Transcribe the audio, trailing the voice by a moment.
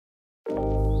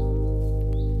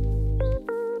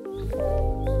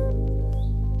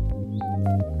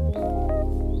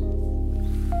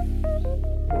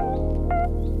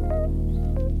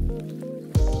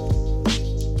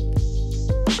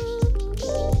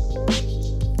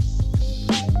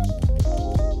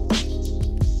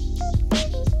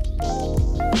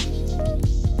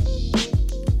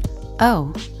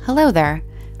Oh, hello there.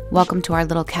 Welcome to our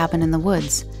little cabin in the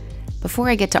woods. Before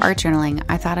I get to art journaling,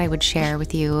 I thought I would share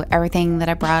with you everything that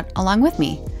I brought along with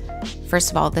me. First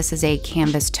of all, this is a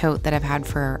canvas tote that I've had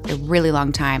for a really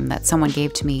long time that someone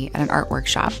gave to me at an art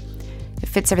workshop. It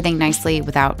fits everything nicely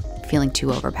without feeling too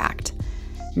overpacked.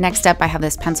 Next up, I have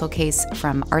this pencil case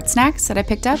from Art Snacks that I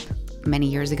picked up many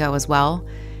years ago as well,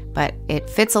 but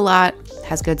it fits a lot,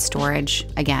 has good storage,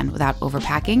 again, without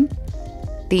overpacking.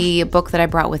 The book that I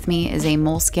brought with me is a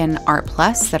Moleskine Art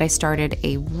Plus that I started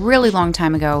a really long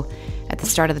time ago at the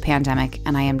start of the pandemic,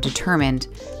 and I am determined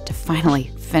to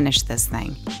finally finish this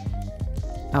thing.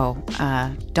 Oh,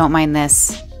 don't mind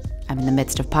this. I'm in the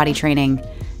midst of potty training.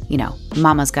 You know,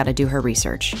 mama's got to do her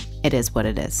research. It is what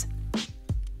it is.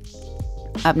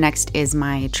 Up next is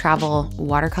my travel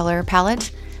watercolor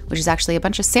palette, which is actually a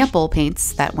bunch of sample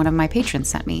paints that one of my patrons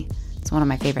sent me. It's one of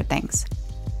my favorite things.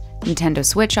 Nintendo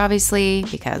Switch, obviously,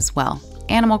 because, well,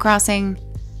 Animal Crossing.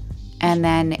 And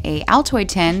then a Altoid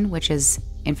tin, which is,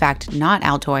 in fact, not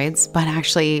Altoids, but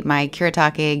actually my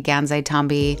Kuretake Gansai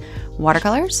Tambi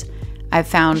watercolors. I've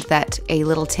found that a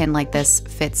little tin like this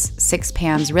fits 6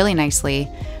 pans really nicely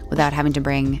without having to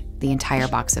bring the entire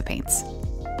box of paints.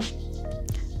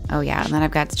 Oh yeah, and then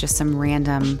I've got just some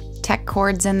random tech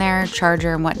cords in there,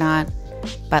 charger and whatnot.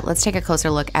 But let's take a closer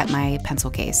look at my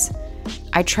pencil case.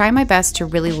 I try my best to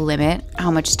really limit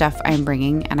how much stuff I'm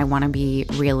bringing, and I want to be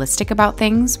realistic about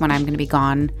things when I'm going to be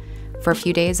gone for a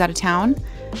few days out of town.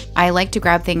 I like to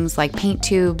grab things like paint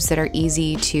tubes that are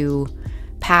easy to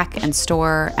pack and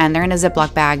store, and they're in a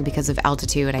Ziploc bag because of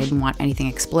altitude. I didn't want anything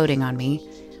exploding on me.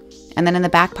 And then in the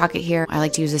back pocket here, I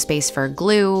like to use the space for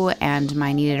glue and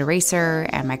my kneaded eraser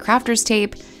and my crafter's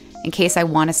tape in case I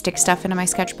want to stick stuff into my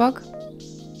sketchbook.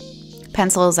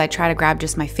 Pencils, I try to grab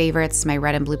just my favorites, my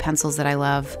red and blue pencils that I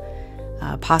love,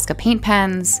 Posca paint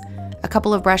pens, a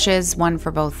couple of brushes, one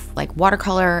for both like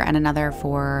watercolor and another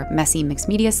for messy mixed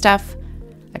media stuff,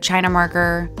 a China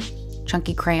marker,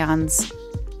 chunky crayons,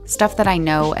 stuff that I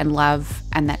know and love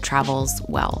and that travels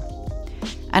well.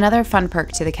 Another fun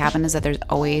perk to the cabin is that there's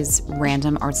always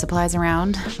random art supplies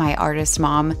around. My artist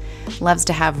mom loves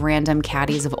to have random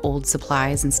caddies of old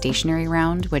supplies and stationery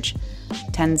around, which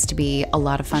tends to be a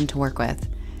lot of fun to work with.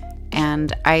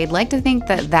 And I'd like to think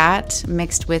that that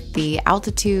mixed with the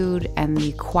altitude and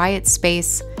the quiet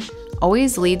space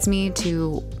always leads me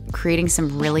to creating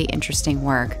some really interesting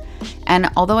work. And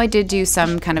although I did do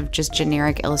some kind of just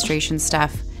generic illustration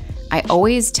stuff, I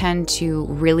always tend to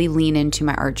really lean into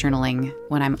my art journaling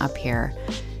when I'm up here.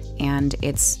 And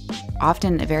it's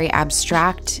often very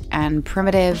abstract and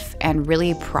primitive and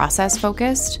really process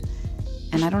focused.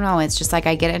 And I don't know, it's just like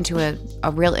I get into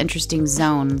a real interesting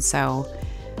zone. So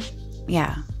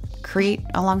yeah, create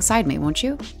alongside me, won't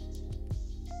you?